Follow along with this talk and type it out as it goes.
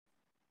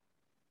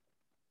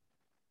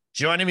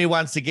Joining me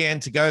once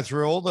again to go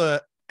through all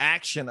the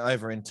action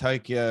over in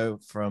Tokyo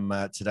from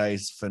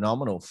today's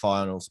phenomenal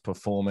finals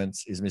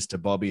performance is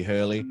Mr. Bobby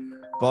Hurley.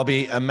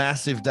 Bobby, a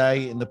massive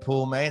day in the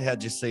pool, mate.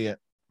 How'd you see it?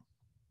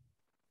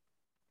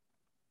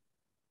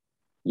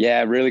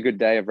 Yeah, really good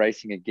day of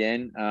racing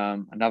again.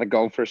 Another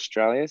gold for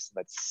Australia. So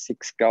that's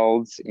 6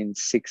 golds in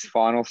 6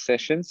 final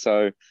sessions.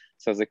 So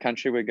as a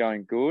country, we're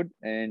going good,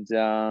 and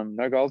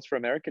no golds for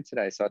America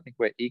today. So I think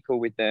we're equal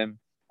with them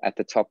at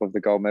the top of the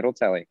gold medal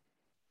tally.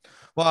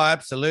 Well,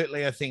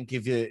 absolutely. I think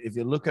if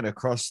you're looking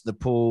across the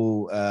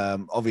pool,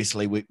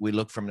 obviously we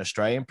look from an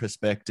Australian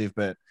perspective,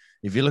 but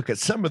if you look at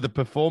some of the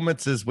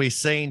performances we've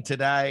seen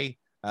today,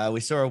 we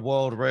saw a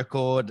world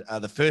record,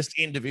 the first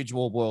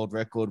individual world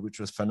record,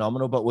 which was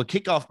phenomenal. But we'll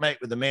kick off, mate,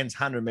 with the men's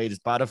 100 meters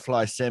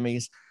butterfly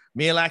semis.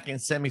 Milak in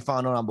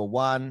semi-final number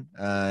one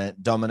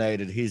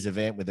dominated his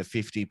event with a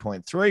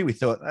 50.3. We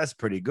thought that's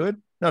pretty good,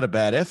 not a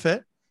bad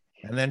effort.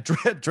 And then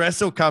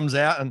Dressel comes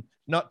out and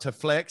not to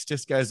flex,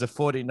 just goes a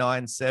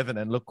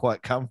 49.7 and look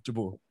quite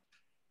comfortable.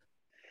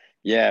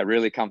 Yeah,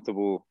 really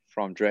comfortable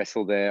from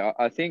Dressel there.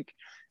 I think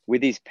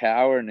with his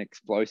power and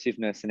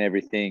explosiveness and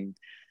everything,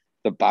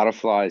 the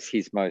butterfly is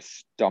his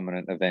most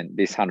dominant event.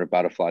 This 100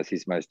 butterfly is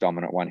his most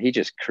dominant one. He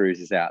just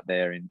cruises out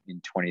there in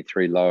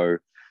 23 low,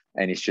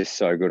 and he's just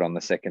so good on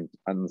the second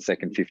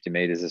 50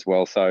 meters as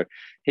well. So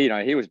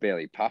he was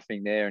barely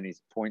puffing there, and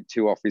he's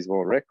 0.2 off his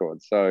world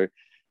record. So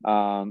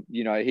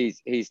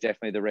he's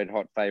definitely the red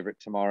hot favorite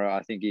tomorrow.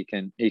 I think he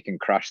can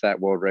crush that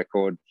world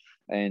record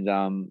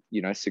and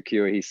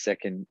secure his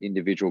second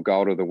individual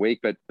gold of the week.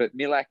 But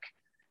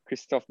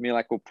Christoph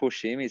Milak will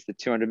push him. He's the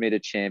 200-meter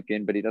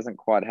champion, but he doesn't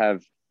quite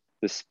have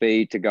the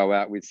speed to go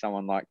out with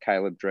someone like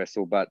Caleb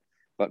Dressel. But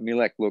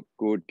Milak looked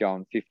good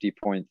going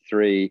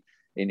 50.3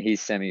 in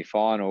his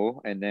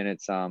semi-final, and then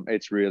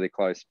it's really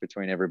close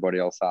between everybody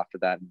else after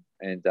that.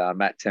 And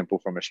Matt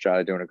Temple from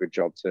Australia doing a good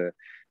job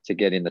to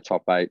get in the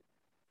top 8.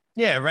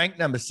 Yeah, ranked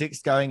number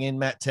 6 going in,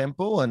 Matt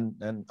Temple.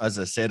 And as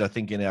I said, I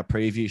think in our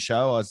preview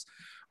show, I was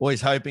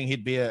always hoping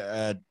he'd be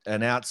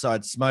an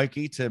outside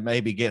smoky to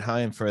maybe get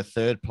home for a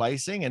third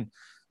placing. And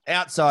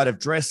outside of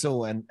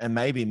Dressel and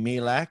maybe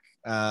Milak,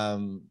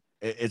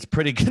 it's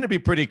going to be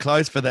pretty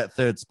close for that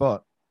third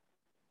spot.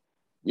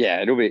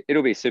 Yeah,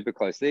 it'll be super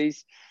close.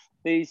 These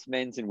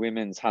men's and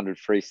women's 100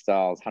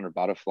 freestyles, 100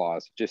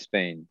 butterflies have just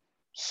been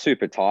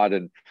super tight.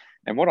 And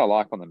what I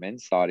like on the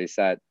men's side is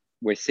that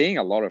we're seeing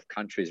a lot of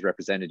countries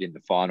represented in the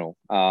final.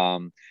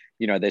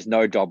 There's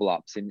no double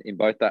ups in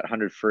both that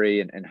 100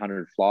 free and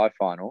 100 fly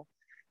final.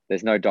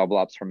 There's no double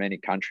ups from any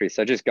country.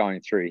 So just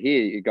going through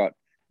here, you got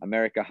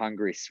America,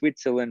 Hungary,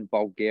 Switzerland,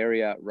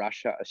 Bulgaria,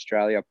 Russia,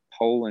 Australia,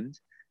 Poland,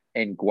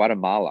 and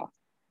Guatemala.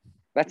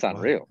 That's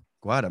unreal.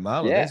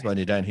 Guatemala, yeah. There's one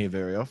you don't hear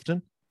very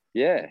often.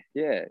 Yeah,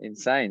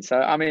 insane. So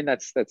I mean,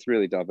 that's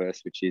really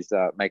diverse, which is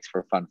makes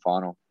for a fun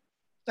final.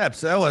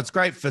 Absolutely. Well, it's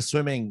great for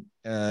swimming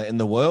in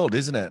the world,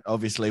 isn't it?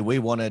 Obviously, we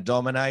want to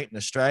dominate in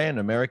Australia, and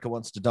America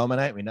wants to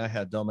dominate. We know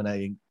how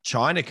dominating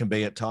China can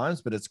be at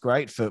times, but it's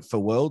great for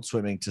world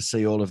swimming to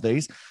see all of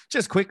these.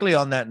 Just quickly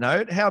on that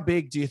note, how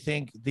big do you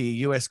think the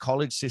US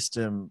college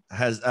system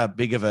has a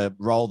big of a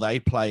role they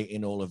play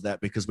in all of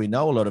that? Because we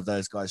know a lot of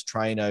those guys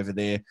train over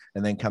there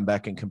and then come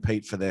back and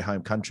compete for their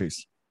home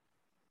countries.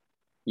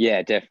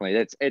 Yeah,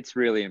 definitely. It's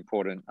really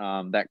important,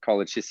 that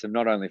college system,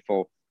 not only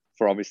for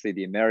obviously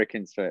the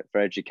Americans for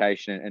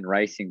education and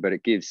racing, but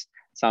it gives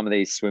some of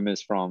these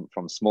swimmers from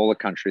smaller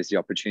countries the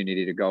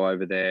opportunity to go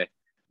over there,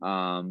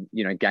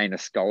 gain a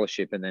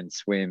scholarship and then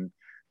swim,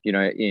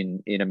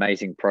 in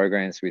amazing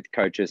programs with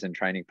coaches and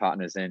training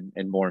partners and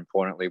more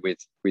importantly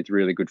with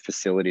really good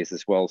facilities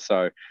as well.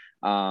 So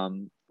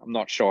I'm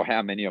not sure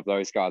how many of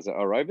those guys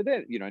are over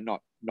there.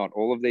 Not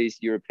all of these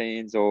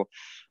Europeans or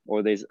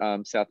these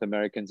South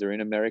Americans are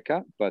in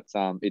America, but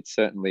it's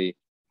certainly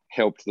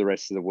helped the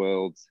rest of the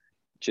world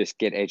just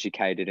get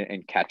educated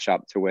and catch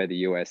up to where the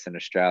US and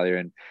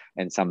Australia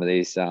and some of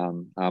these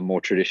more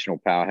traditional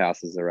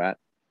powerhouses are at.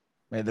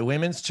 Man, the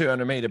women's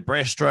 200-meter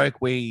breaststroke,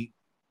 we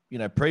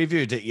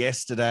previewed it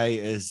yesterday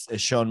as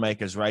Sean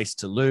Maker's race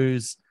to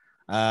lose.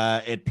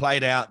 It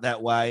played out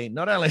that way.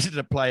 Not only did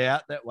it play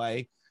out that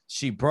way,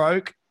 she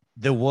broke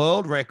the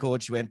world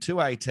record. She went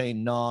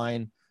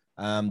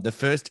 2:18.9. The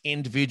first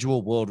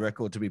individual world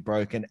record to be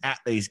broken at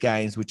these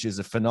games, which is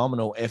a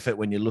phenomenal effort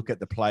when you look at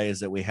the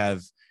players that we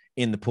have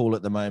in the pool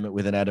at the moment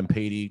with an Adam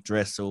Peaty,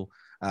 Dressel,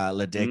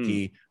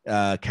 Ledecky,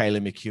 Kayla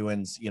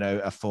McEwen's,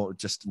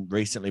 just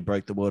recently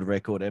broke the world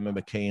record. Emma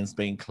McKeon's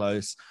been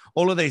close.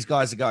 All of these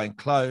guys are going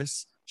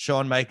close.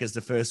 Sean Maker's the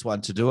first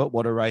one to do it.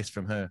 What a race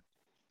from her.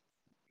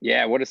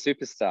 Yeah, what a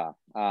superstar.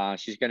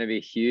 She's going to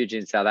be huge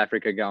in South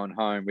Africa going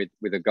home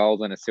with a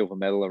gold and a silver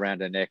medal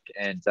around her neck.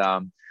 And,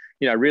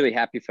 really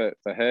happy for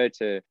her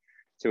to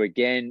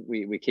again,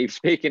 we keep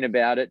speaking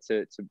about it,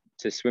 to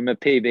swim a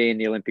PB in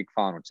the Olympic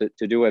final,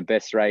 to do her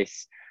best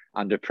race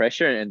under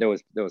pressure. And there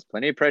was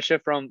plenty of pressure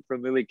from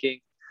Lily King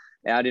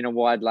out in a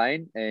wide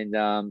lane. And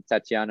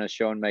Tatiana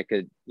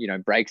Schoenmaker,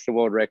 breaks the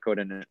world record.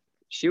 And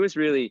she was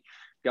really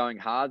going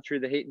hard through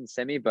the heat and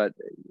semi, but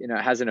it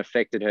hasn't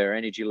affected her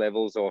energy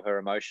levels or her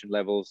emotion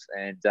levels.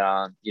 And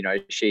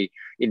she,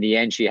 in the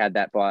end, she had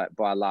that by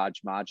a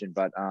large margin.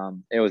 But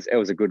it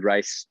was a good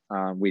race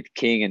with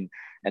King,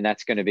 and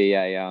that's going to be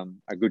a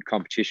good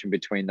competition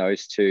between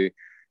those two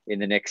in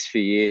the next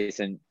few years.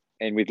 And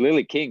with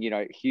Lily King,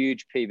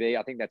 huge PB.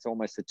 I think that's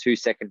almost a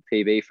 2-second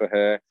PB for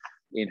her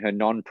in her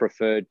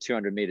non-preferred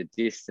 200-meter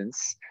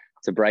distance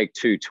to break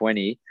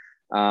 2:20.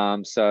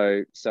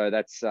 So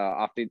that's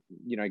after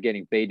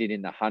getting beaten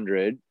in the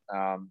 100,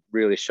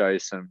 really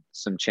shows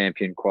some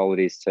champion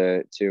qualities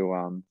to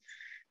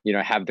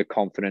have the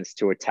confidence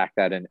to attack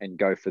that and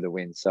go for the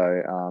win.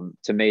 So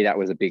to me, that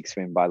was a big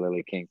swim by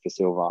Lily King for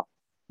silver.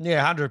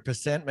 Yeah,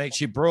 100%, mate.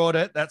 She brought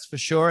it, that's for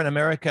sure. And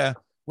America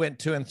went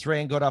 2 and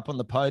 3 and got up on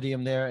the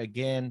podium there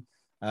again.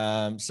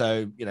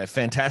 So,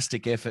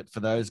 fantastic effort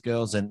for those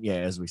girls. And yeah,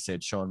 as we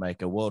said, Sean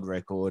Maker, world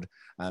record.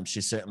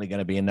 She's certainly going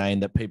to be a name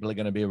that people are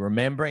going to be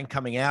remembering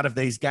coming out of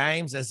these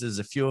games, as there's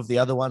a few of the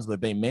other ones we've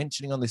been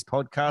mentioning on this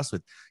podcast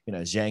with,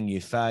 Zhang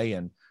Yufei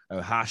and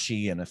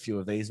Ohashi and a few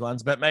of these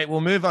ones. But mate,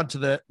 we'll move on to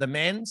the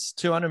men's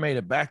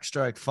 200-meter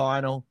backstroke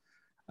final.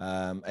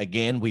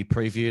 Again, we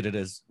previewed it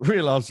as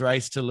Rylov's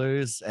race to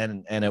lose,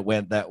 and it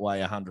went that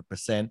way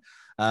 100%.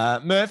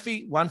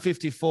 Murphy,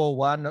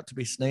 154.1, not to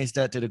be sneezed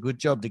at, did a good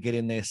job to get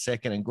in there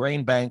second. And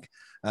Greenbank,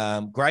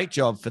 great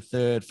job for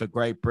third for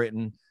Great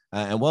Britain.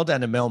 And well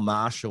done to Mel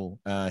Marshall,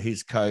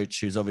 his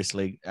coach, who's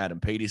obviously Adam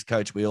Peaty's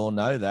coach. We all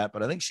know that.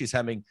 But I think she's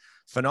having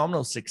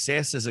phenomenal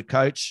success as a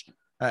coach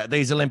at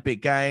these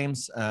Olympic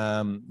Games.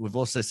 We've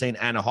also seen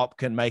Anna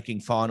Hopkin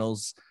making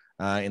finals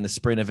in the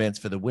sprint events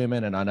for the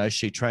women. And I know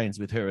she trains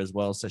with her as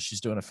well. So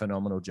she's doing a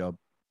phenomenal job.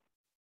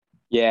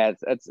 Yeah,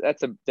 that's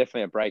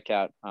definitely a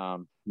breakout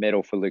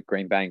medal for Luke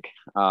Greenbank.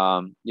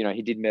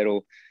 He did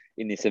medal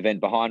in this event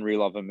behind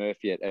Rylov and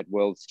Murphy at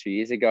Worlds 2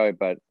 years ago.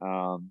 But,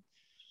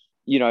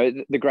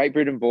 the Great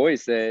Britain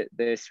boys,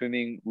 they're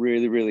swimming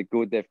really, really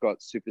good. They've got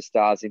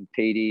superstars in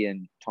Peaty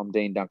and Tom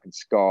Dean, Duncan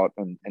Scott,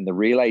 and the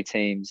relay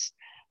teams.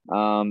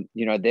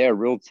 They're a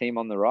real team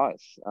on the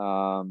rise.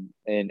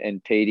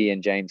 And Peaty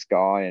and James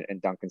Guy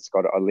and Duncan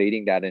Scott are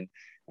leading that.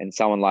 And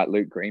someone like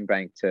Luke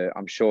Greenbank,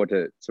 I'm sure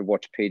to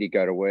watch Peaty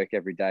go to work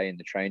every day in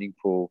the training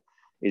pool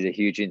is a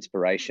huge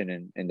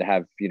inspiration. And to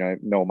have,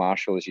 Mel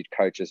Marshall as your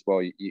coach as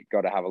well, you've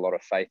got to have a lot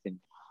of faith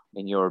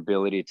in your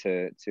ability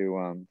to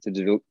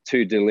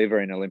deliver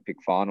in Olympic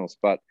finals.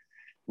 But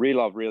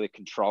Rylov really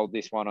controlled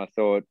this one, I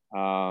thought.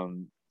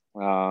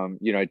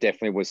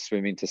 Definitely was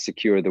swimming to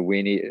secure the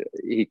win.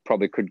 He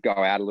probably could go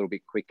out a little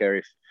bit quicker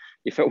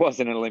if it was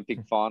an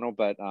Olympic final,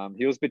 but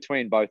he was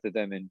between both of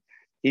them, and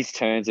his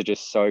turns are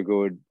just so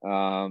good.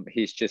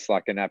 He's just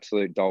like an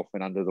absolute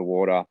dolphin under the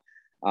water.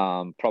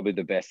 Probably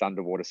the best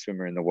underwater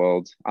swimmer in the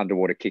world,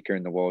 underwater kicker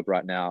in the world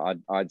right now,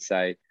 I'd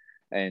say.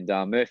 And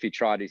Murphy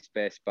tried his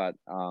best, but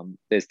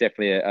there's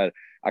definitely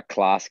a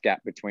class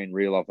gap between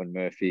Rylov and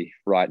Murphy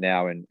right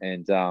now. And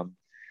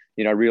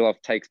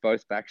Rylov takes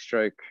both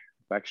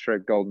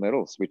backstroke gold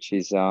medals, which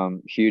is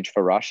huge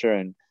for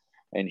Russia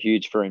and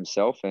huge for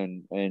himself.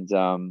 And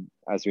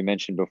as we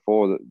mentioned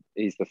before,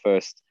 he's the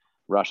first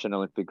Russian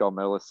Olympic gold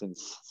medalist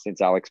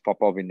since Alex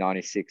Popov in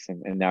 '96,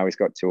 and now he's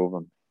got 2 of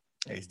them.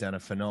 He's done a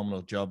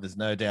phenomenal job. There's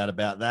no doubt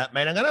about that,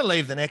 mate. I'm going to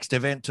leave the next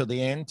event to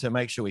the end to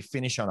make sure we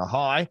finish on a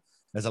high,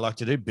 as I like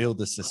to do, build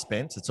the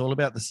suspense. It's all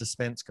about the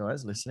suspense,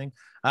 guys, listening.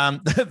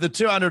 The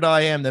 200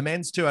 IM, the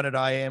men's 200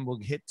 IM we'll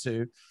get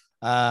to.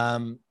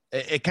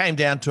 It came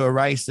down to a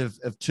race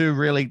of 2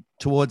 really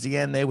towards the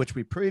end there, which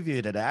we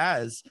previewed it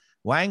as.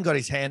 Wang got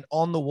his hand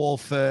on the wall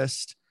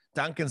first.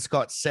 Duncan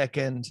Scott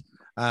second.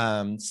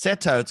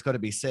 Seto, it's got to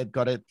be said,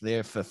 got it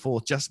there for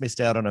 4th, just missed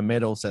out on a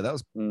medal. So that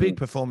was big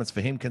performance for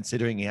him,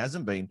 considering he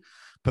hasn't been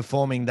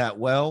performing that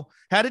well.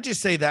 How did you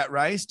see that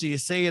race? Do you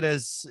see it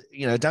as,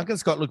 Duncan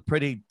Scott looked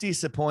pretty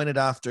disappointed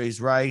after his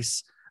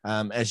race,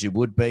 as you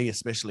would be,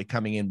 especially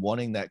coming in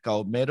wanting that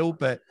gold medal.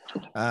 But,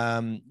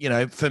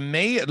 for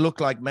me, it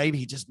looked like maybe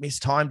he just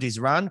mistimed his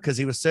run, because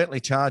he was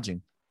certainly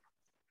charging.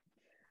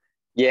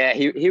 Yeah,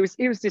 he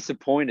was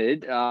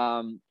disappointed.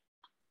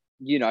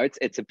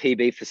 It's a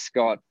PB for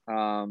Scott.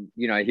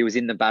 He was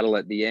in the battle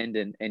at the end,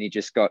 and he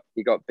got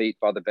beat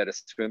by the better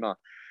swimmer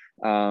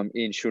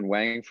in Shun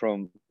Wang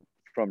from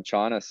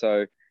China.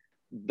 So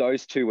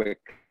those 2 were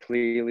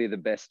clearly the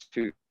best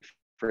 2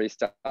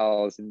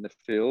 freestylers in the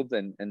field,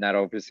 and that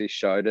obviously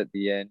showed at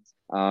the end.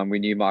 We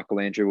knew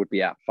Michael Andrew would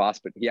be out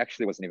fast, but he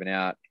actually wasn't even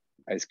out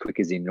as quick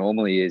as he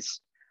normally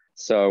is.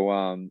 So,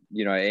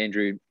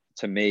 Andrew,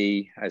 to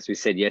me, as we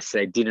said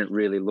yesterday, didn't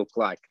really look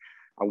like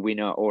a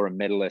winner or a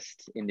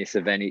medalist in this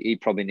event. He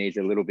probably needs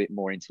a little bit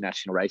more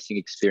international racing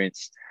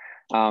experience.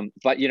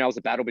 But it was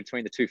a battle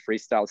between the 2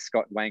 freestyles,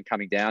 Scott and Wang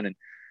coming down, and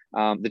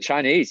the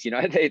Chinese,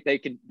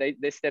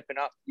 they're stepping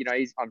up.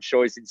 I'm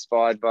sure he's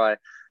inspired by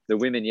the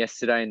women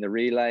yesterday in the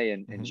relay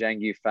and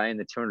Zhang Yufei in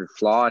the 200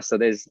 fly. So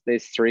there's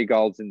 3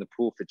 golds in the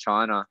pool for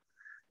China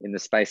in the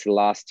space of the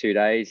last 2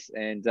 days.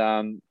 And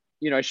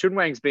Shun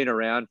Wang's been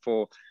around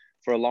for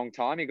a long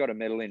time. He got a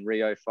medal in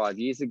Rio 5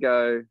 years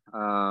ago.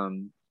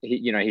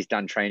 he's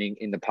done training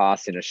in the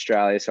past in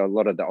Australia, so a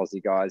lot of the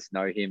Aussie guys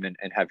know him and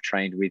have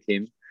trained with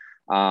him.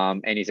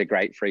 And he's a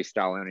great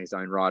freestyler in his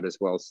own right as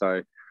well.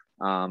 So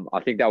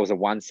I think that was a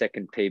 1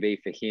 second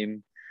PB for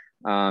him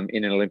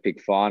in an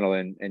Olympic final.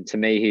 And to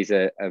me, he's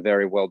a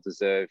very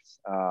well-deserved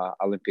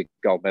Olympic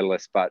gold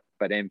medalist, but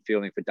am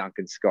feeling for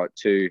Duncan Scott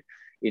 2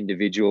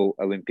 individual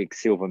Olympic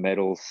silver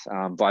medals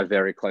by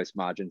very close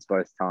margins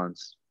both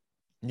times.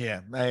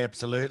 Yeah,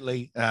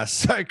 absolutely.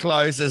 So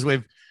close, as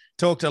we've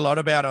talked a lot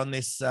about on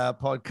this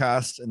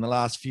podcast in the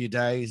last few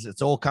days.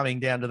 It's all coming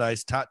down to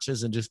those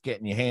touches and just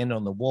getting your hand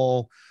on the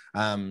wall.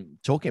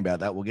 Talking about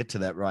that, we'll get to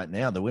that right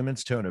now. The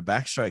women's 200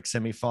 backstroke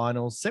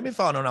semifinals.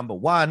 Semifinal number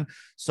 1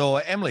 saw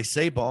Emily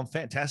Seebohm,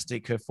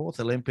 fantastic, her 4th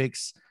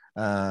Olympics,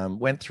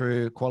 went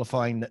through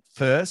qualifying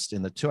first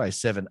in the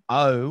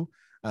 207.0.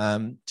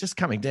 Just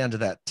coming down to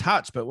that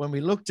touch. But when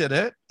we looked at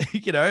it,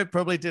 it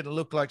probably didn't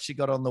look like she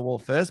got on the wall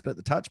first, but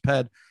the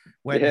touchpad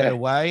went her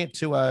way.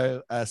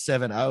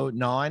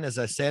 207.09, as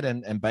I said,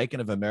 and Bacon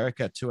of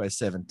America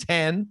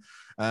 207.10.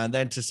 And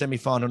then to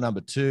semifinal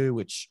number 2,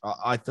 which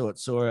I thought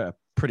saw a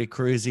pretty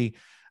cruisy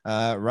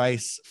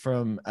race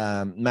from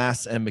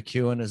Mass and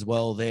McEwen as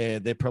well.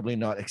 They're probably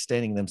not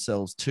extending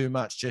themselves too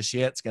much just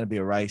yet. It's going to be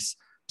a race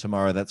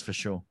tomorrow, that's for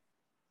sure.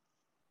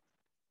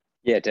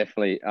 Yeah,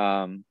 definitely.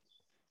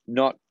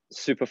 Not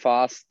super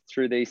fast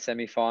through these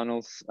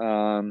semifinals.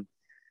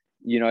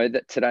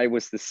 That today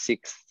was the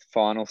 6th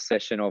final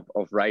session of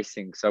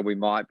racing. So we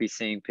might be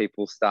seeing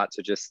people start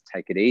to just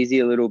take it easy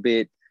a little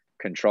bit,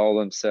 control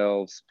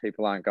themselves.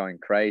 People aren't going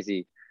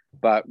crazy.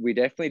 But we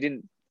definitely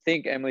didn't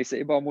think Emily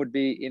Seebohm would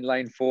be in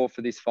lane 4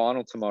 for this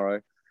final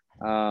tomorrow.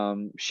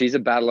 She's a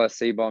battler,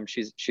 Seebohm.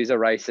 She's a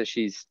racer.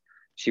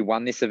 She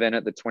won this event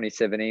at the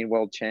 2017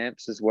 World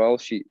Champs as well.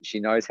 She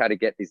knows how to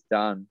get this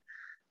done.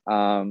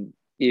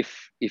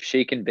 If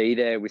she can be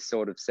there with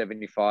sort of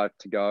 75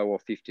 to go or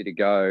 50 to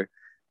go,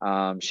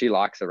 she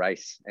likes a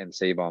race, M.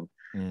 Seebohm.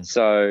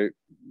 So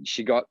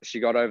she got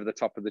over the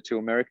top of the 2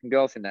 American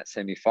girls in that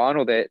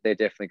semi-final. They're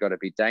definitely got to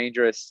be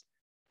dangerous.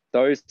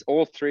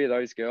 All 3 of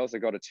those girls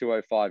have got a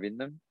 205 in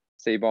them.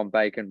 Seebohm,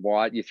 Bacon,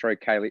 White. You throw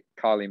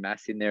Kylie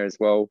Mass in there as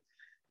well.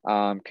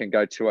 Can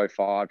go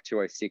 205,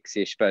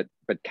 206-ish. But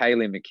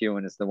Kaylee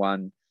McEwen is the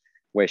one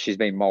where she's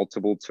been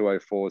multiple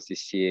 204s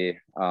this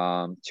year.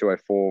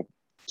 204.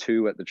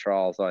 2 at the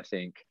trials, I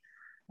think,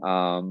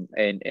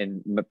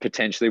 and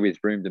potentially with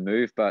room to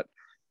move. But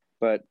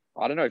I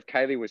don't know if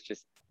Kaylee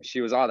she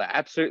was either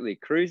absolutely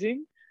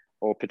cruising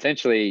or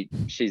potentially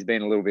she's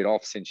been a little bit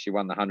off since she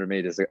won the 100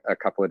 meters a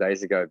couple of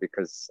days ago,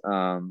 because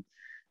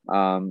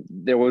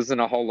there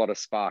wasn't a whole lot of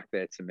spark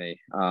there to me.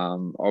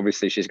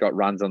 Obviously she's got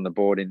runs on the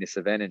board in this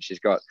event and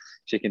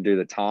she can do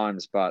the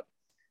times, but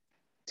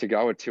to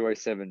go a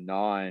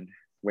 207.9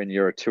 when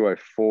you're a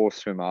 204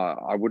 swimmer,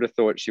 I would have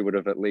thought she would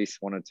have at least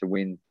wanted to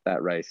win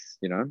that race.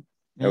 It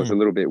was a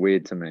little bit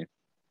weird to me.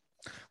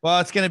 Well,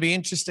 it's going to be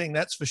interesting,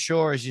 that's for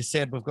sure. As you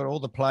said, we've got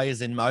all the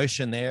players in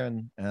motion there.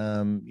 And,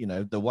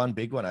 the one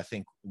big one, I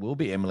think, will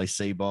be Emily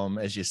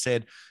Seebohm, as you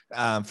said.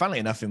 Funnily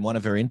enough, in one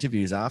of her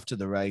interviews after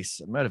the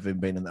race, it might have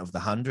been of the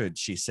 100,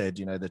 she said,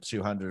 the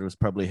 200 was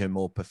probably her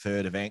more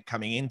preferred event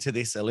coming into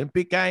this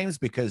Olympic Games,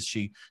 because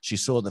she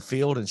saw the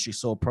field and she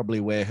saw probably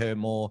where her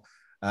more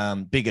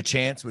bigger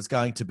chance was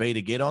going to be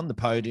to get on the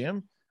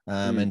podium.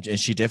 And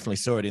she definitely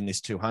saw it in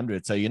this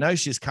 200. So,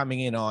 she's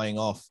coming in eyeing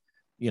off,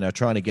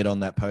 trying to get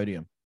on that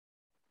podium.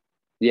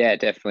 Yeah,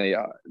 definitely.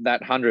 That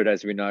 100,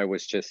 as we know,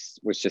 was just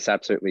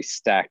absolutely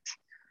stacked.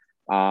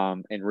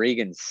 And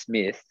Regan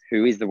Smith,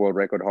 who is the world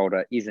record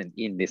holder, isn't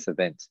in this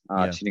event.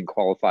 She didn't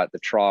qualify at the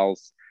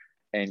trials.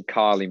 And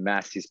Kylie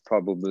Mass is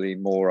probably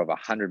more of a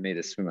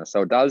 100-meter swimmer.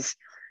 So it does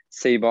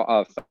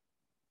favor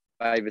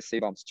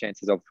Seebohm's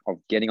chances of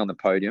getting on the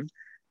podium.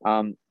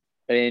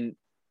 And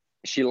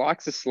she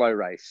likes a slow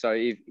race. So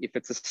if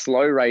it's a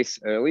slow race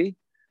early,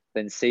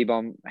 then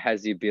Seebohm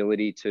has the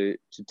ability to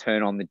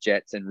turn on the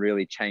jets and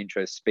really change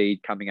her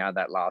speed coming out of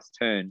that last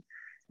turn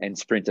and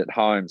sprint it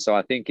home. So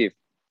I think if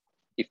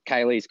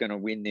Kaylee's going to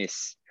win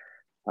this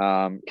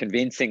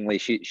convincingly,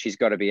 she's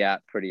got to be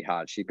out pretty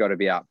hard. She's got to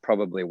be out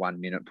probably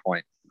 1 minute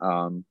point,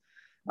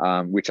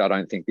 which I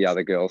don't think the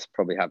other girls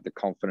probably have the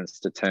confidence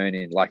to turn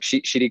in. Like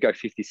she did go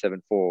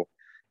 57.4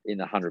 in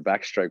the 100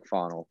 backstroke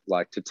final.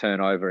 Like to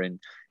turn over in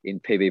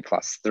PB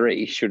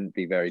 +3 shouldn't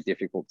be very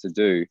difficult to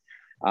do.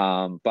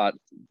 But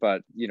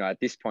at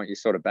this point you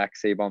sort of back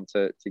Seebohm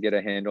to get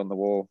a hand on the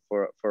wall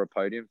for a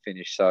podium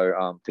finish.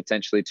 So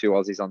potentially 2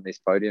 Aussies on this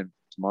podium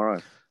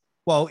tomorrow.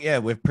 Well, yeah,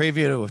 we've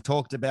previewed it, we've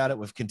talked about it,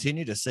 we've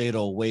continued to see it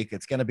all week.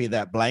 It's going to be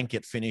that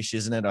blanket finish,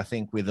 isn't it? I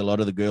think with a lot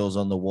of the girls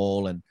on the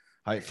wall, and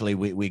hopefully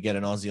we get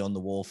an Aussie on the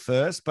wall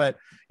first. But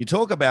you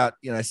talk about,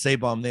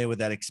 Seebohm there with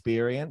that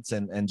experience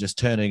and just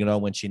turning it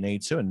on when she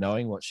needs to and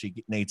knowing what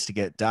she needs to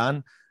get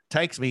done.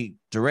 Takes me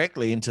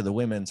directly into the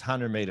women's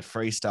 100-meter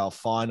freestyle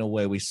final,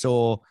 where we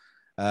saw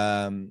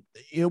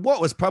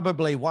What was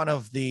probably one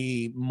of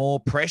the more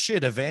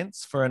pressured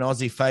events for an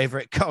Aussie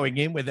favourite going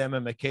in with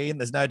Emma McKeon.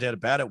 There's no doubt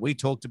about it. We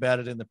talked about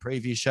it in the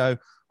preview show.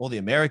 All the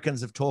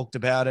Americans have talked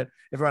about it.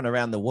 Everyone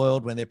around the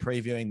world, when they're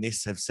previewing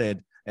this, have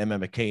said Emma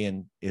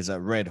McKeon is a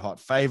red hot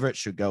favourite,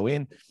 should go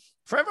in.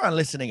 For everyone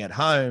listening at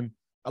home,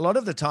 a lot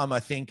of the time, I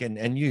think,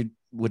 and you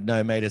would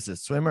know, mate, as a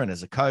swimmer and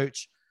as a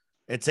coach,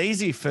 it's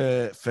easy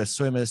for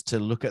swimmers to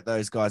look at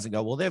those guys and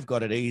go, well, they've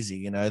got it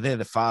easy. They're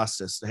the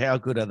fastest. How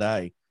good are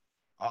they?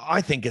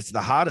 I think it's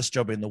the hardest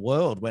job in the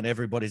world when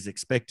everybody's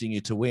expecting you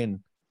to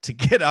win, to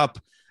get up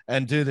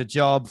and do the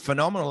job.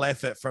 Phenomenal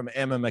effort from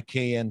Emma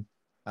McKeon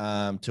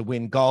to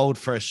win gold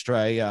for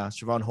Australia.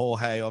 Siobhan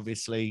Jorge,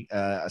 obviously,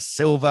 a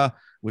silver.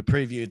 We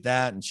previewed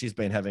that, and she's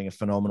been having a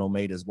phenomenal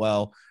meet as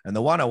well. And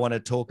the one I want to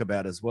talk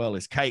about as well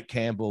is Kate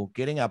Campbell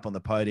getting up on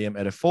the podium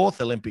at her 4th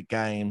Olympic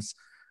Games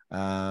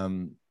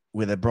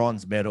with a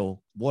bronze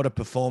medal. What a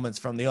performance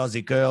from the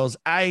Aussie girls.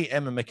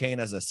 Emma McKeon,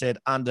 as I said,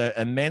 under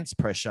immense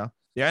pressure.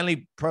 The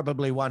only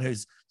probably one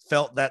who's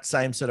felt that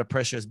same sort of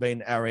pressure has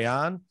been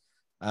Ariane,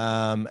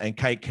 and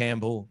Kate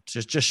Campbell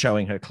just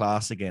showing her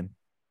class again.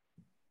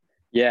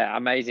 Yeah,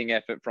 amazing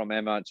effort from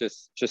Emma.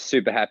 Just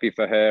super happy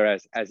for her,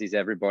 as is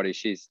everybody.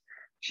 She's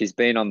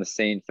been on the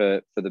scene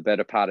for the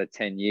better part of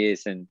 10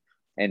 years and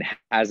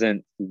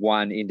hasn't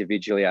won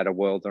individually at a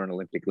world or an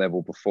Olympic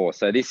level before.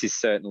 So this is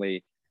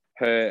certainly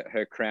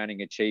her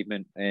crowning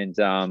achievement and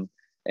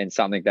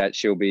something that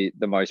she'll be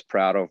the most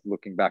proud of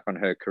looking back on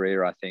her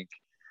career, I think.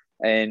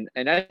 And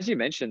as you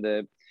mentioned,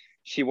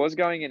 she was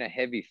going in a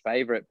heavy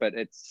favorite, but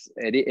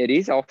it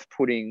is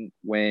off-putting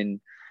when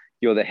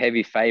you're the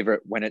heavy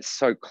favorite when it's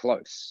so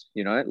close.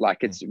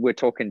 We're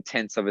talking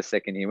tenths of a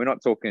second here. We're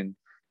not talking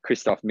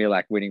Christoph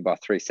Milak winning by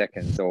 3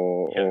 seconds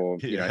or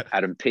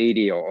Adam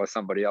Peaty or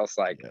somebody else.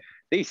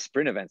 These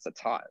sprint events are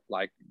tight.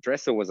 Like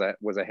Dressel was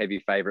a heavy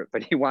favorite,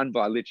 but he won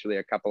by literally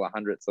a couple of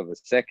hundredths of a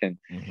second.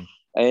 Mm-hmm.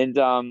 And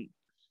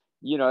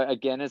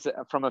again,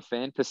 from a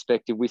fan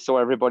perspective, we saw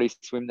everybody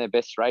swim their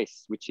best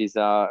race, which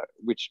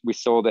we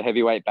saw the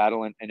heavyweight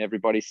battle and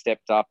everybody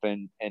stepped up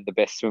and the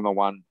best swimmer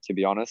won, to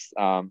be honest.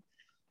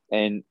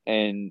 And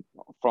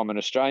from an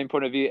Australian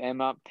point of view,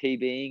 Emma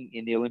PBing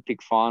in the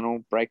Olympic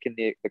final, breaking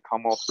the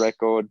Commonwealth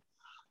record,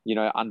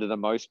 under the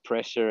most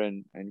pressure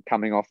and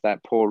coming off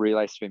that poor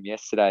relay swim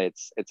yesterday.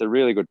 It's a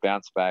really good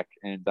bounce back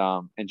and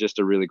just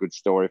a really good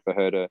story for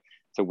her to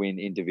win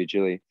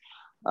individually.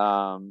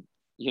 Siobhan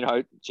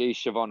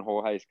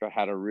Jorge's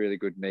had a really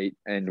good meet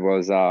and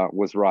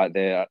was right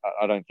there.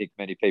 I don't think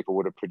many people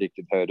would have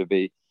predicted her to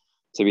be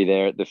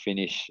there at the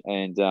finish.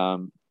 And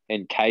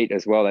Kate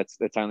as well.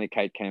 That's only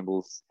Kate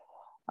Campbell's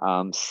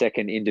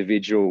second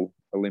individual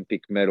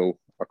Olympic medal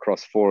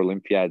across 4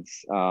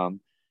 Olympiads.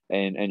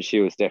 And she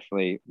was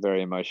definitely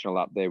very emotional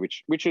up there,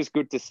 which was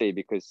good to see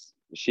because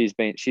she's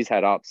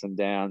had ups and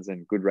downs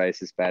and good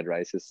races, bad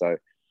races. So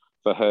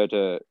for her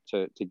to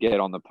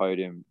get on the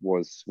podium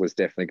was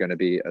definitely going to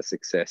be a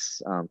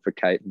success for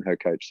Kate and her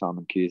coach,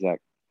 Simon Cusack.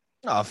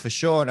 Oh, for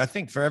sure. And I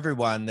think for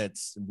everyone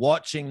that's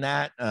watching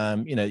that,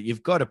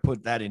 you've got to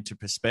put that into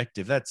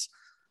perspective. That's,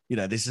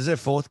 this is her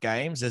 4th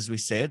Games, as we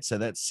said. So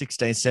that's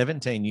 16,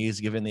 17 years,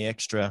 given the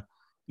extra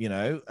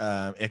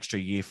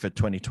year for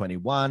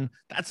 2021.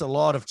 That's a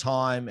lot of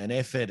time and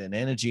effort and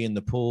energy in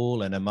the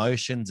pool and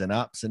emotions and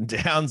ups and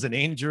downs and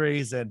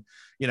injuries. And,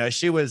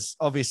 she was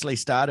obviously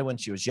started when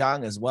she was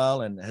young as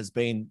well and has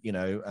been,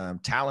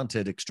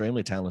 talented,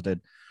 extremely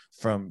talented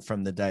from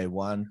the day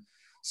one.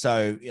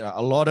 So,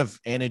 a lot of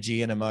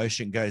energy and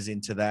emotion goes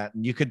into that.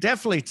 And you could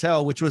definitely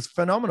tell, which was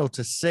phenomenal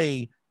to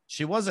see.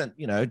 She wasn't,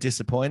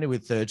 disappointed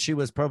with 3rd. She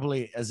was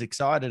probably as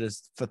excited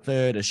for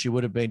 3rd as she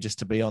would have been just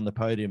to be on the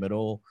podium at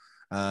all.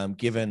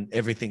 Given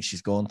everything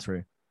she's gone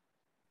through.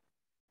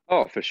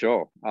 Oh, for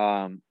sure.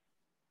 I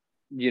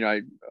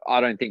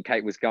don't think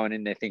Kate was going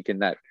in there thinking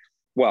that,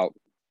 well,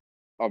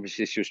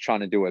 obviously she was trying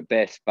to do her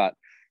best, but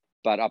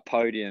a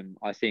podium,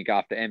 I think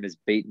after Emma's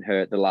beaten her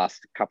at the last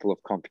couple of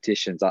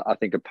competitions, I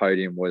think a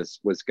podium was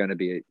going to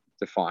be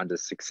defined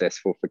as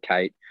successful for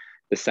Kate.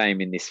 The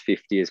same in this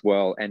 50 as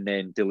well, and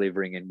then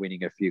delivering and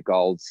winning a few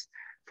golds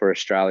for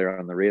Australia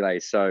on the relay.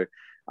 So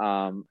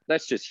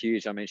that's just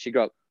huge. I mean, she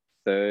got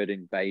 3rd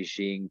in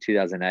Beijing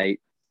 2008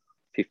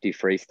 50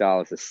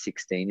 freestyle as a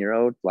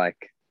 16-year-old.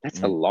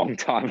 That's a long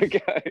time ago.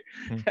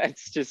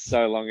 That's just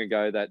so long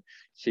ago that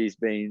she's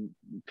been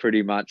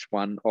pretty much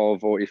one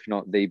of, or if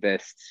not the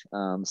best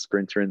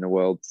sprinter in the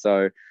world.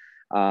 So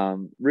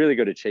really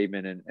good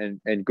achievement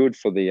and good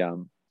for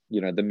the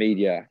the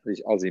media, the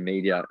Aussie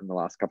media in the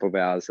last couple of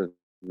hours have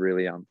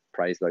really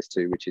praised those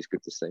two, which is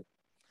good to see.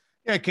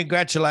 Yeah,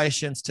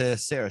 congratulations to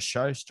Sarah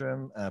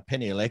Sjostrom,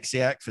 Penny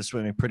Alexiak for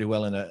swimming pretty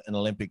well in an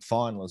Olympic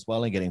final as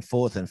well and getting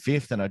 4th and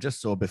 5th. And I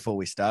just saw before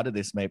we started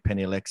this, mate,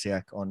 Penny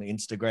Alexiak on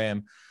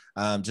Instagram,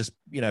 just,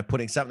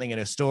 putting something in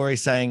her story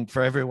saying,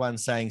 for everyone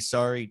saying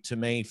sorry to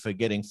me for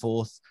getting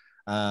 4th.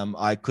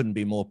 I couldn't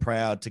be more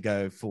proud to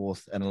go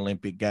 4th at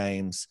Olympic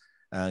Games,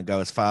 go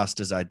as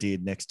fast as I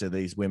did next to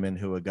these women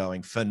who are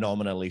going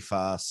phenomenally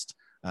fast.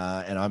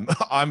 And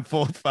I'm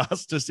 4th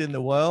fastest in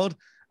the world.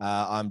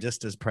 I'm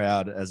just as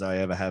proud as I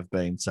ever have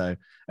been. So,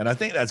 and I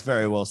think that's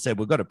very well said.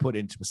 We've got to put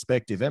into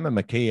perspective. Emma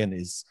McKeon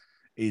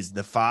is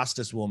the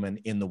fastest woman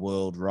in the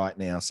world right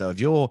now. So if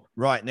you're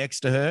right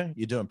next to her,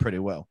 you're doing pretty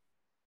well.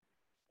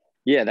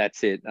 Yeah,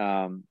 that's it.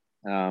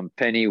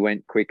 Penny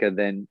went quicker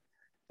than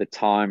the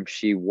time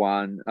she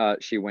won.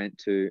 She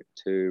went to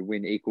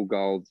win equal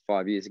gold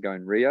 5 years ago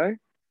in Rio.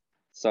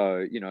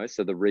 So,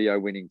 so the Rio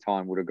winning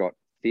time would have got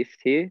fifth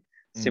here,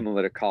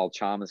 similar to Kyle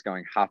Chalmers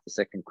going half a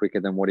second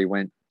quicker than what he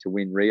went to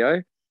win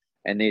Rio.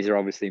 And these are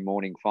obviously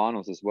morning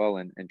finals as well.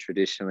 And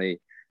traditionally,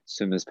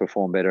 swimmers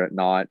perform better at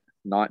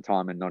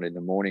nighttime and not in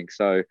the morning.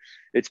 So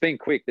it's been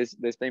quick.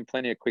 There's been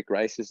plenty of quick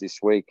races this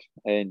week.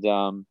 And,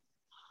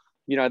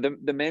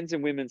 the men's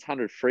and women's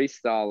 100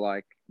 freestyle,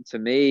 like to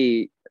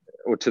me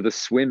or to the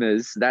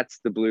swimmers, that's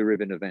the blue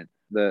ribbon event.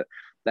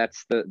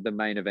 That's the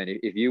main event.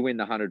 If you win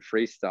the 100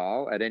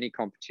 freestyle at any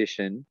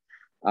competition,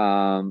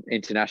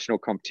 international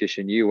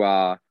competition, you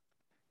are,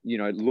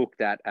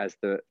 looked at as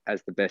the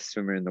best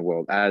swimmer in the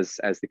world, as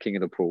the king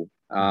of the pool.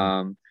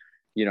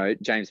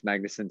 James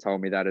Magnuson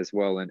told me that as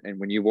well. And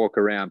when you walk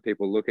around,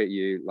 people look at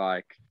you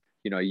like,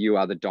 you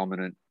are the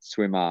dominant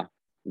swimmer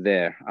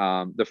there.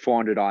 The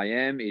 400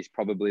 IM is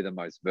probably the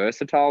most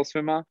versatile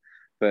swimmer,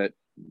 but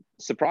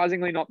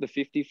surprisingly not the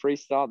 50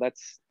 freestyle.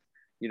 That's,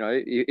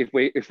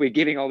 if we're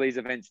giving all these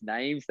events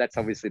names, that's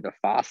obviously the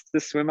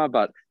fastest swimmer,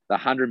 but the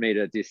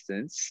 100-meter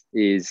distance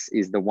is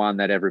the one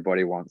that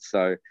everybody wants.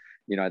 So,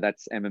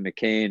 that's Emma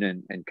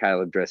McKeon and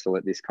Caleb Dressel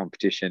at this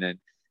competition.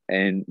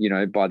 And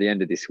by the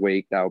end of this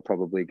week, they'll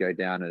probably go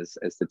down as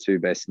the two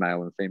best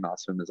male and female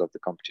swimmers of the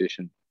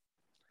competition.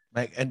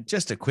 Mate, and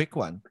just a quick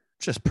one,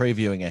 just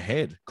previewing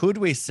ahead. Could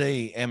we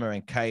see Emma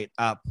and Kate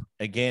up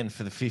again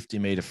for the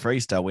 50-meter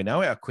freestyle? We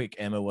know how quick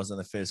Emma was on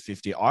the first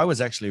 50. I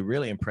was actually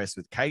really impressed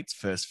with Kate's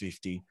first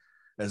 50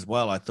 as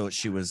well. I thought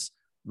she was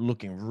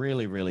looking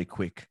really, really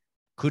quick.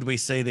 Could we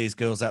see these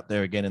girls up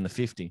there again in the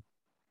 50?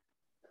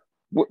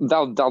 Well,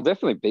 they'll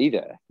definitely be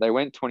there. They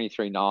went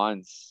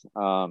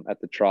 23.9s at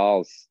the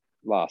trials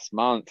last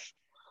month,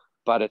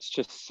 but it's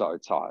just so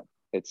tight.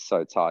 It's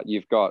so tight.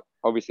 You've got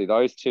obviously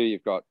those two.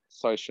 You've got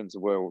Sostrom's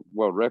world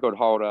record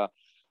holder,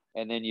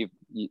 and then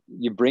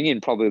you bring in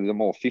probably the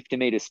more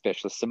 50-meter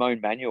specialist, Simone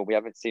Manuel. We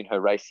haven't seen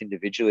her race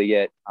individually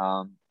yet.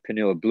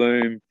 Pernilla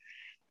Bloom,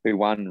 who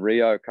won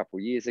Rio a couple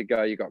of years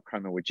ago. You got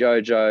Chroma with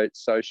Jojo,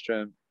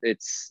 Sostrom.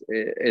 It's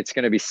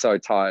going to be so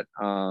tight.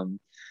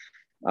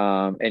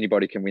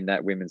 Anybody can win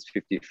that women's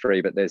 53,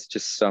 but there's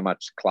just so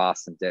much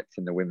class and depth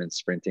in the women's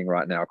sprinting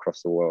right now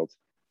across the world.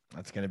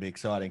 That's going to be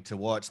exciting to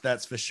watch.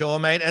 That's for sure,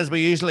 mate. As we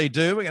usually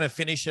do, we're going to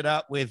finish it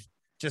up with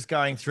just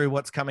going through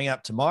what's coming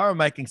up tomorrow,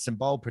 making some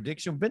bold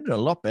predictions. We've been doing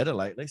a lot better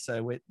lately.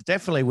 So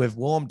we've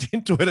warmed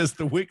into it as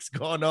the week's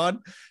gone on.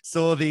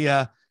 Saw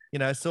the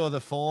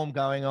form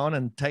going on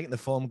and taking the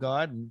form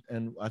guide.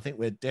 And I think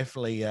we're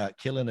definitely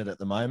killing it at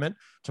the moment.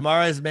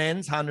 Tomorrow's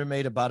men's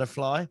 100-meter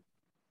butterfly.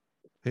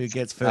 Who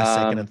gets first,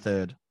 second, and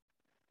third?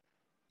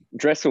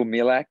 Dressel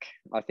Milak.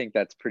 I think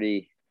that's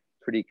pretty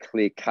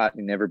clear cut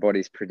in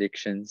everybody's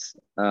predictions.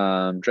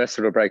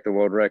 Dressel will break the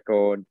world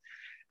record.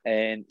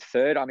 And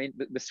third, I mean,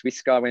 the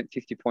Swiss guy went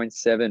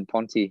 50.7,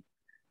 Ponti,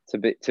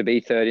 to be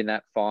third in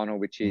that final,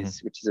 which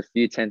is a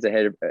few tenths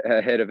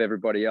ahead of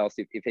everybody else.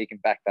 If he can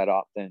back that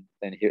up, then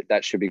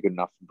that should be good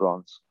enough for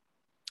bronze.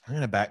 I'm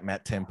going to back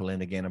Matt Temple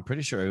in again. I'm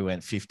pretty sure he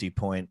went 50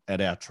 point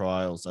at our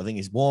trials. I think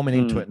he's warming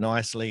into it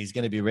nicely. He's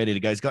going to be ready to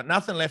go. He's got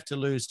nothing left to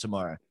lose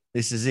tomorrow.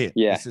 This is it.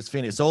 Yeah. This is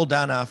finished. It's all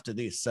done after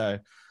this. So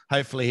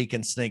hopefully he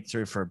can sneak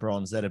through for a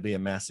bronze. That'll be a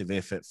massive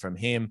effort from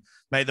him.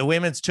 Mate, the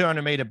women's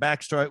 200-meter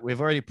backstroke,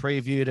 we've already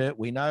previewed it.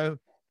 We know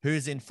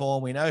who's in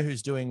form. We know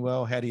who's doing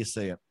well. How do you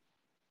see it?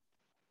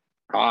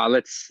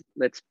 Let's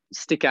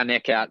stick our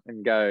neck out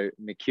and go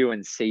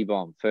McEwen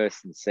Seabomb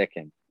first and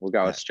second. We'll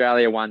go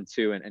Australia 1,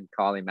 2, and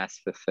Kylie Mass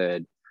for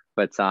third.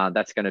 But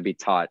that's going to be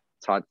tight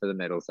for the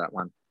medals, that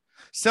one.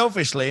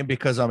 Selfishly, and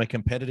because I'm a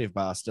competitive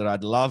bastard,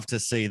 I'd love to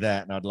see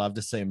that, and I'd love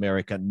to see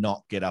America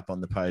not get up on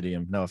the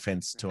podium. No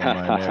offense to all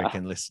my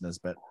American listeners,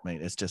 but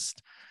mate, it's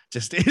just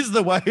is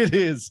the way it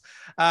is.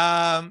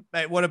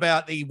 Mate, what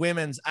about the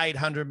women's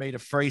 800-meter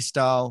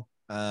freestyle?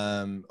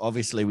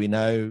 Obviously, we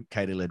know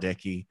Katie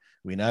Ledecky.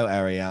 We know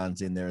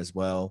Ariane's in there as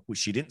well, which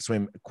she didn't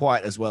swim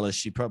quite as well as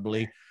she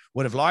probably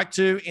would have liked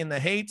to in the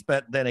heat.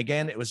 But then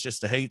again, it was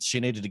just a heat.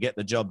 She needed to get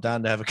the job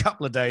done to have a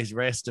couple of days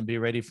rest and be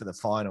ready for the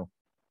final.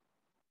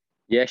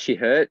 Yeah, she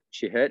hurt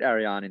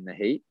Ariane in the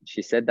heat.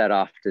 She said that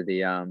after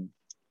the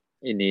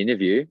in the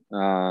interview.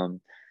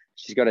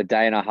 She's got a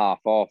day and a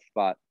half off,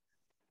 but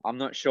I'm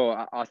not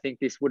sure. I think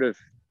this would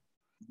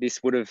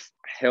have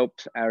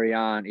helped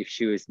Ariane if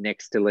she was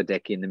next to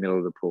Ledecky in the middle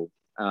of the pool.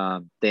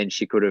 Then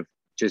she could have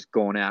just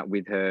gone out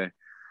with her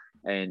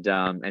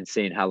and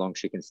seeing how long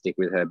she can stick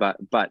with her.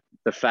 But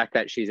the fact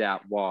that she's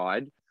out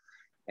wide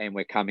and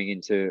we're coming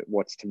into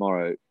what's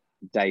tomorrow,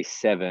 day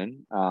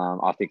 7,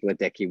 I think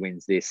Ledecky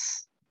wins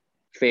this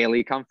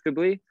fairly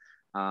comfortably.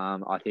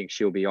 I think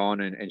she'll be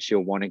on and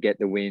she'll want to get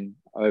the win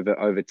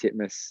over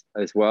Titmus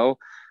as well.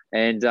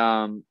 And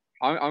I'm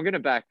going to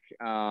back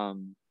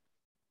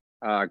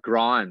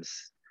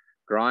Grimes.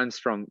 Grimes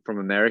from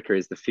America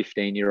is the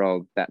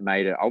 15-year-old that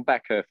made it. I'll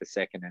back her for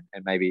second,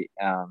 and maybe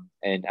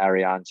and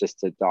Ariane just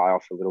to die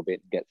off a little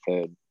bit and get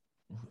third.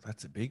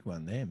 That's a big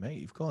one there, mate.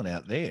 You've gone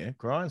out there.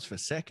 Grimes for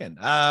second.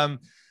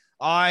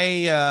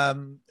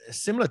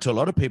 Similar to a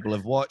lot of people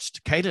have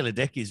watched, Katie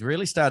Ledecky's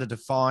really started to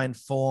find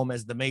form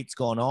as the meet's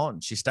gone on.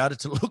 She started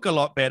to look a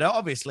lot better.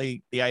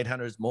 Obviously, the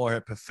 800 is more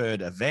her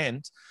preferred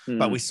event,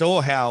 but we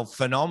saw how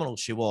phenomenal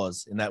she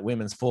was in that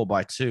women's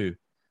 4x2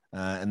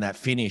 and that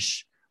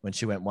finish when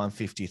she went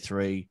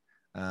 153,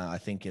 I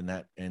think in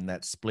that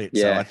split.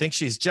 Yeah. So I think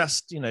she's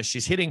just,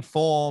 she's hitting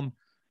form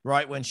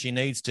right when she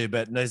needs to,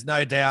 but there's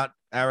no doubt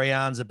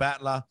Ariane's a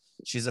battler.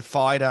 She's a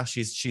fighter.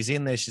 She's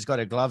in there. She's got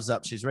her gloves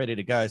up. She's ready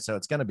to go. So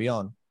it's going to be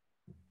on.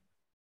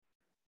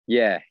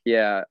 Yeah.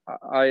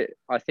 I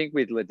think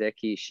with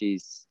Ledecky,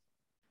 she's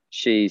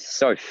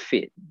so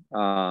fit.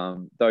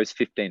 Those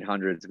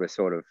 1500s were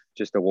sort of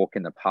just a walk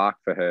in the park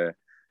for her.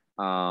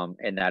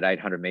 And that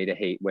 800-meter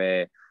heat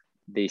where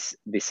this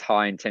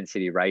high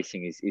intensity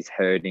racing is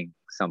hurting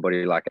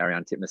somebody like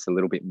Ariane Titmus a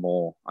little bit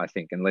more, I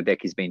think. And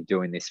Ledecky's been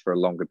doing this for a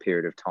longer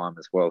period of time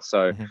as well.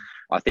 So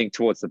I think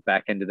towards the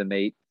back end of the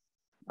meet,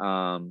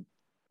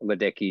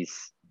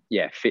 Ledecky's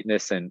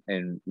fitness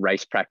and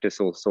race practice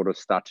will sort of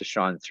start to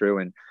shine through.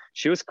 And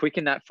she was quick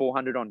in that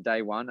 400 on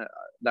day one.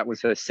 That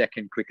was her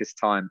second quickest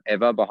time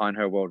ever behind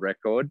her world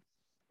record.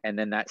 And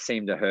then that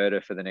seemed to hurt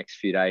her for the next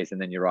few days. And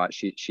then you're right,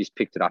 she's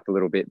picked it up a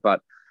little bit.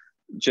 But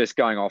just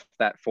going off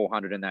that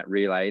 400 and that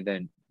relay,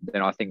 then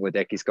I think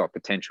Ledecky's got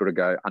potential to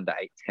go under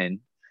 8:10,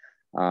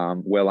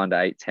 well under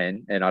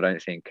 8:10, and I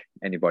don't think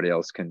anybody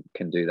else can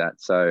do that.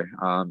 So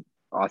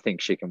I think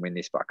she can win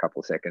this by a couple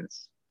of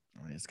seconds.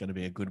 It's going to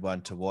be a good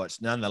one to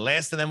watch,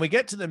 nonetheless. And then we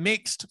get to the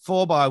mixed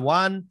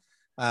 4x1.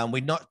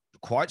 We're not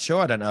quite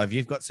sure. I don't know if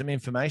you've got some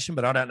information,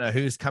 but I don't know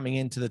who's coming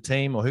into the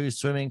team or who's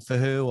swimming for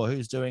who or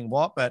who's doing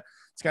what. But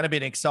it's going to be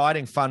an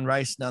exciting, fun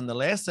race,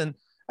 nonetheless. And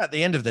at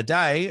the end of the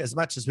day, as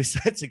much as we say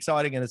it's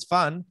exciting and it's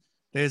fun,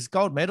 there's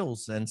gold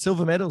medals and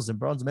silver medals and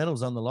bronze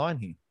medals on the line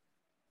here.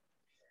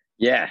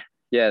 Yeah,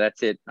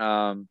 that's it.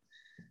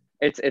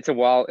 It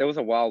was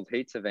a wild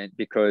heats event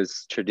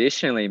because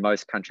traditionally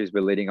most countries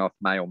were leading off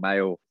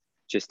male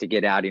just to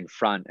get out in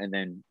front and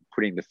then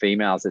putting the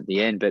females at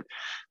the end.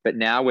 But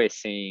now we're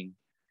seeing,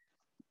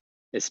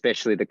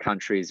 especially the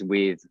countries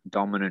with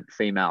dominant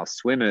female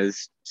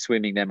swimmers,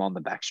 swimming them on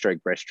the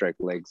backstroke, breaststroke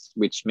legs,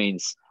 which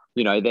means,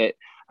 that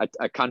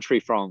a country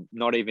from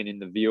not even in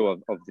the view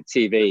of the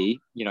TV,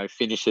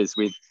 finishes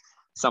with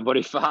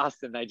somebody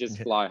fast and they just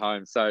fly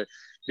home. So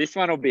this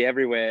one will be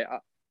everywhere.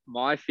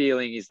 My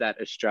feeling is that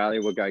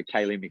Australia will go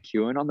Kaylee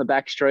McEwen on the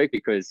backstroke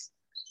because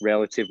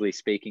relatively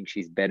speaking,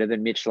 she's better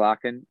than Mitch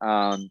Larkin.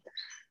 Zach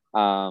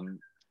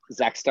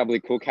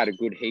Stubley-Cook had a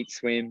good heat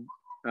swim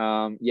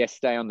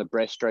yesterday on the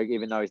breaststroke,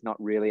 even though he's not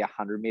really a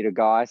 100-meter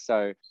guy.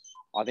 So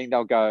I think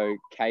they'll go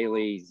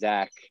Kaylee,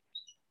 Zach,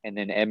 and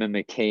then Emma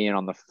McKeon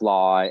on the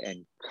fly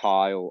and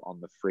Kyle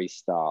on the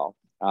freestyle.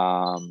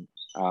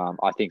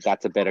 I think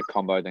that's a better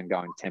combo than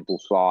going Temple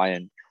fly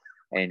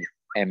and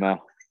Emma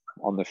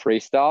on the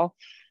freestyle.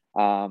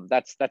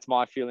 That's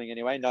my feeling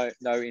anyway. No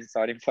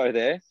inside info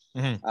there.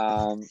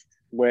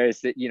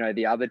 Whereas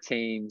the other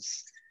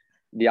teams,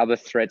 the other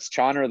threats,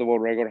 China are the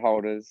world record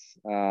holders.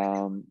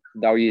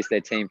 They'll use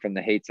their team from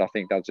the heats. I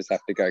think they'll just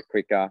have to go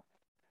quicker.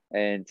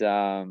 And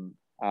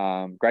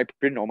Great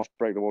Britain almost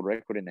broke the world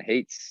record in the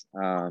heats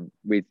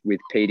with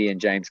Petey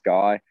and James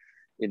Guy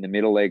in the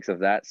middle legs of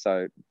that.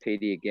 So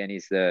Petey again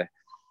is the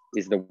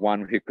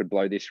one who could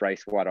blow this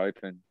race wide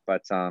open.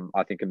 But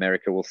I think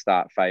America will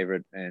start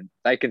favourite, and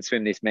they can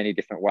swim this many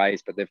different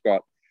ways. But they've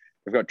got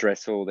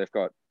Dressel, they've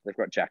got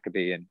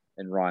Jacoby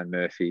and Ryan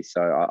Murphy.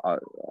 So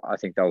I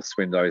think they'll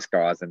swim those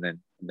guys, and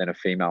then a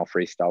female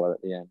freestyler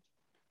at the end.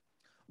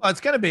 Well,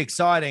 it's going to be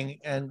exciting.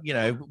 And,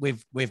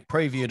 we've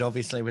previewed,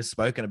 obviously, we've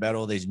spoken about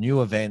all these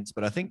new events,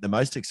 but I think the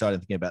most exciting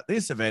thing about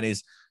this event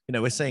is,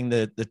 we're seeing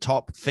the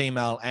top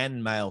female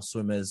and male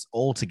swimmers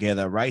all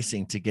together,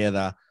 racing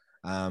together,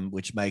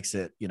 which makes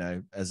it,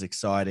 as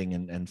exciting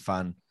and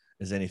fun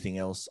as anything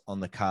else on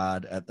the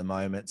card at the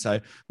moment.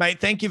 So, mate,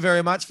 thank you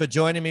very much for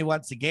joining me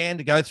once again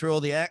to go through all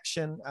the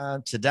action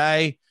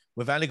today.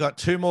 We've only got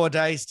 2 more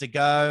days to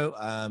go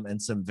and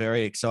some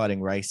very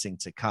exciting racing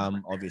to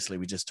come. Obviously,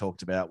 we just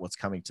talked about what's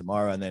coming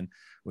tomorrow, and then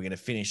we're going to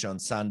finish on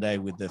Sunday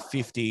with the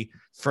 50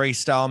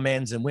 freestyle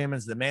men's and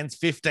women's, the men's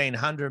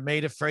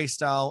 1500-meter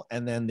freestyle,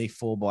 and then the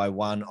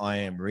 4x1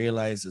 IM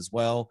relays as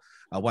well.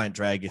 I won't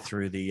drag you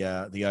through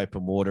the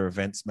open water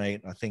events,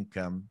 mate. I think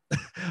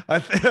I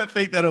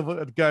think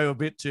that'll go a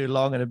bit too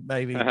long, and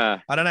maybe I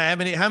don't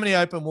know how many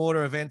open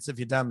water events have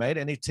you done, mate?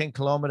 Any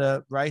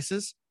 10-kilometer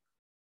races?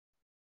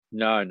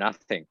 No,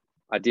 nothing.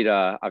 I've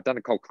done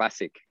a Cold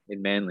Classic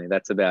in Manly.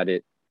 That's about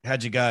it.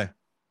 How'd you go?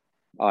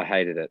 I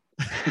hated it.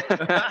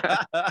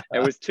 It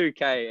was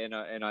 2K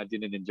and I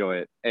didn't enjoy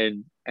it.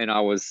 And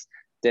I was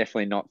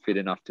definitely not fit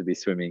enough to be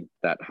swimming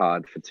that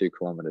hard for 2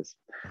 kilometers.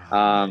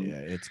 Yeah,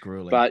 it's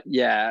grueling. But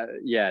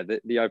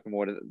the open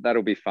water,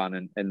 that'll be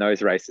fun. And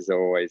those races are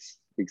always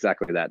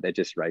exactly that. They're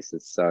just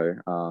races. So,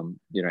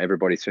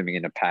 everybody's swimming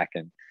in a pack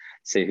and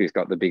see who's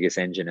got the biggest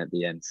engine at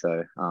the end.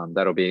 So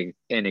that'll be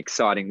an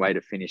exciting way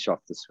to finish off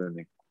the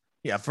swimming.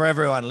 Yeah, for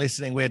everyone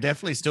listening, we're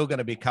definitely still going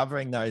to be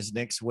covering those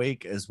next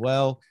week as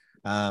well.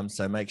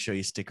 So make sure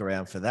you stick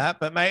around for that.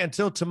 But mate,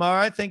 until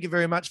tomorrow, thank you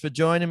very much for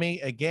joining me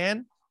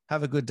again.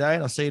 Have a good day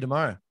and I'll see you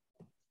tomorrow.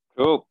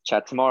 Cool.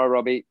 Chat tomorrow,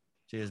 Robbie.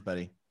 Cheers,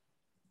 buddy.